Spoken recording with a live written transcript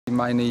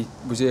Main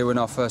was here when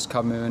I first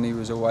came here, and he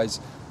was always,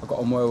 I got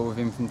on well with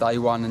him from day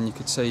one, and you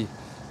could see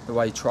the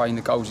way he trained,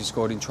 the goals he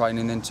scored in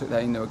training, then took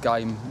that into a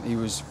game. He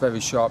was very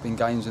sharp in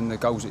games, and the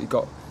goals that he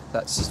got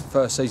that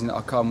first season that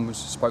I come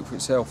spoke for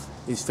itself.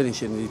 His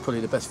finishing, he's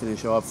probably the best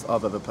finisher I've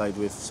ever played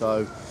with,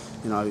 so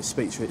you know, it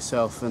speaks for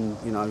itself, and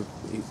you know,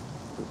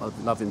 I'd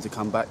love him to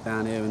come back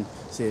down here and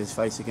see his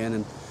face again.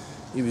 And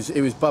he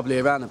was bubbly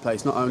around the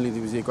place. Not only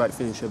was he a great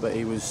finisher, but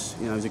he was,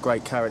 you know, he was a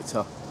great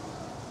character.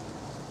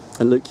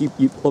 And Luke, you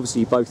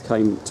obviously both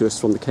came to us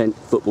from the Kent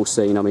football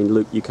scene. I mean,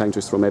 Luke, you came to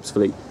us from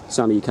Ebbsfleet.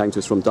 Sammy, you came to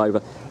us from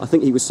Dover. I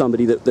think he was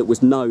somebody that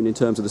was known in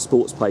terms of the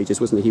sports pages,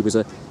 wasn't he? He was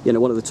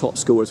one of the top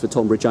scorers for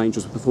Tonbridge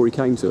Angels before he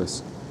came to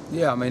us.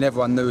 Yeah, I mean,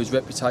 everyone knew his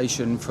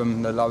reputation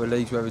from the lower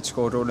leagues where he'd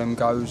scored all them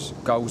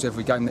goals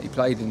every game that he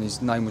played in.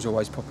 His name was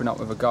always popping up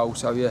with a goal.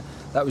 So yeah,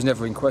 that was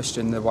never in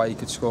question, the way he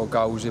could score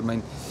goals. I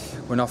mean,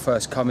 when I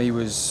first come, he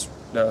was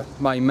the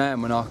main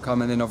man when I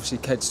come, and then obviously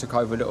Keds took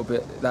over a little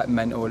bit, that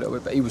mental a little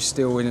bit, but he was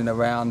still in and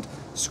around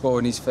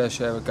scoring his fair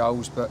share of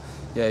goals. But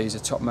yeah, he's a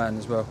top man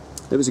as well.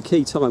 It was a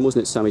key time,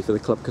 wasn't it, Sammy, for the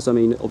club? Because I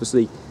mean,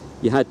 obviously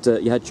you had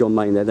Jon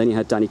Main there, then you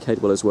had Danny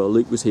Kedwell as well.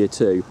 Luke was here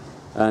too,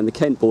 and the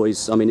Kent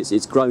boys. I mean,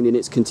 it's grown in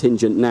its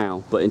contingent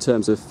now, but in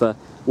terms of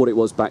what it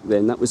was back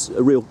then, that was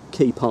a real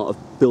key part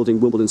of building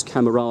Wimbledon's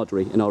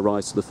camaraderie in our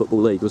rise to the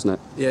Football League, wasn't it?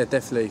 Yeah,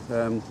 definitely.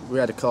 We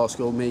had a car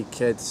squad, me,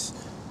 Keds,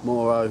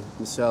 Moro,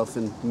 myself,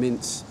 and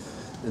Mintz,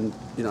 and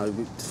you know,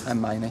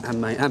 and Mainey,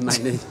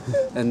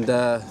 and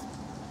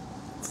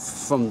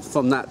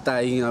from that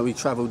day, you know, we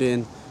travelled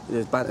in.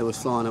 The banter was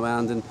flying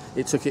around, and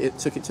it took it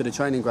to the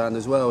training ground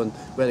as well. And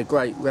we had a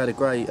great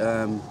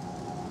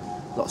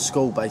lot of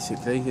school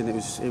basically, and it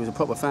was a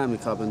proper family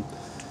club. And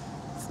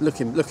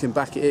looking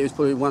back, it was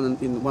probably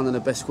one of the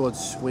best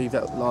squads we've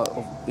had, like,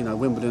 you know,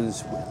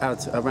 Wimbledon's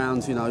had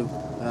around. You know,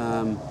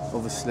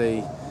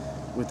 obviously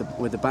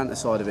with the banter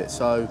side of it.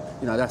 So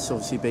you know, that's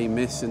obviously been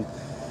missed. And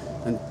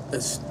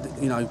as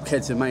you know,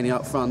 Keds are mainly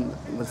up front.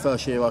 The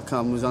first year I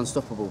come was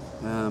unstoppable.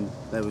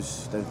 They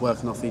was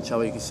working off each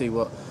other. You could see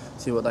what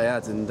they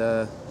had, and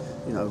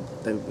you know,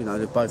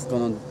 they've both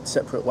gone on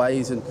separate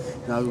ways, and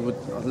you know,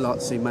 I'd like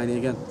to see Mainey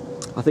again.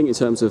 I think in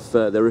terms of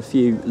there are a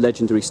few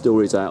legendary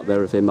stories out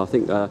there of him. I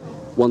think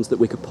ones that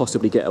we could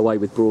possibly get away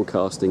with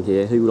broadcasting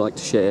here. Who would like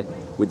to share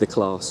with the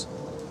class?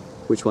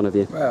 Which one of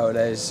you? Well,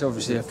 there's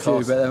obviously a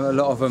few, but a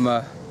lot of them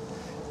are.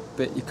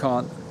 But you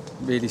can't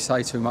really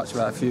say too much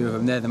about a few of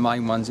them. They're the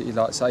main ones that you'd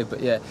like to say.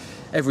 But yeah,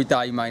 every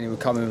day Mainey would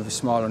come in with a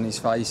smile on his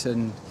face,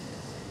 and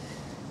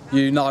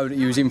you know that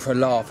he was in for a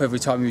laugh every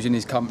time he was in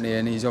his company.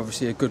 And he's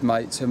obviously a good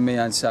mate to me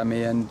and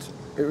Sammy, and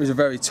it was a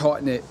very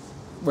tight knit.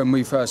 When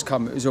we first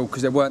come, it was all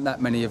because there weren't that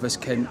many of us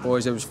Kent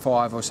boys. There was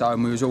 5 or so,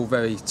 and we was all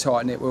very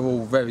tight knit. We were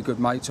all very good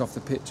mates off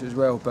the pitch as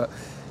well. But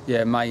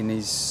yeah,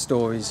 Mainey's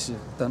stories,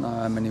 don't know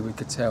how many we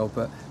could tell,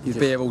 but you'd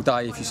be here all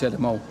day if you said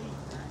them all.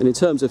 And in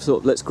terms of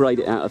let's grade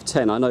it out of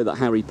 10, I know that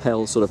Harry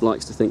Pell sort of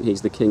likes to think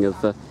he's the king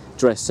of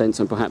dress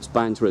sense and perhaps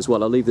banter as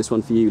well. I'll leave this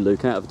one for you,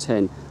 Luke. Out of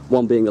 10,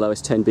 1 being the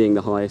lowest, 10 being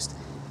the highest.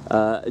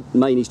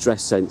 Mainey's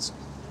dress sense?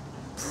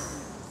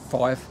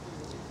 5.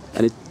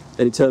 And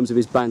in terms of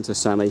his banter,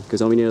 Sammy,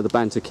 because I mean, you know, the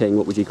banter king,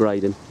 what would you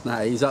grade him? Nah,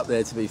 he's up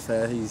there, to be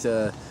fair. He's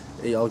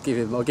I'll give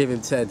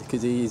him 10,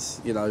 because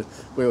he's, you know,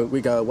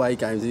 we go away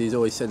games and he's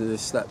always sending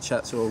us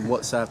Snapchats or on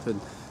WhatsApp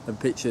and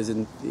pictures,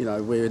 and you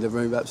know, we're in the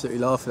room absolutely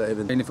laughing at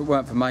him. And if it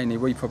weren't for Mainey,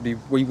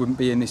 we wouldn't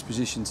be in this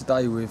position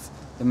today with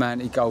the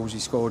amount of goals he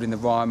scored in the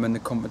Ryman, the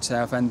Conference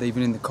South, and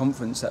even in the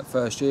conference that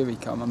first year he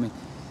come. I mean,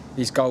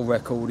 his goal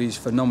record is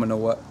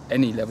phenomenal at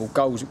any level.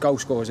 Goal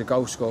scorer is a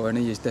goal scorer, and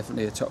he is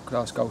definitely a top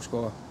class goal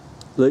scorer.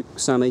 Luke,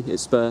 Sammy,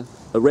 it's a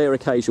rare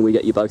occasion we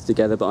get you both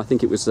together, but I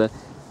think it was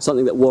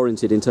something that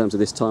warranted in terms of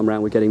this time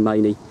round. We're getting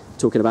Mainey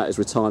talking about his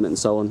retirement and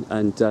so on,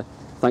 and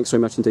thanks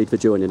very much indeed for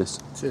joining us.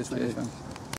 Cheers, mate.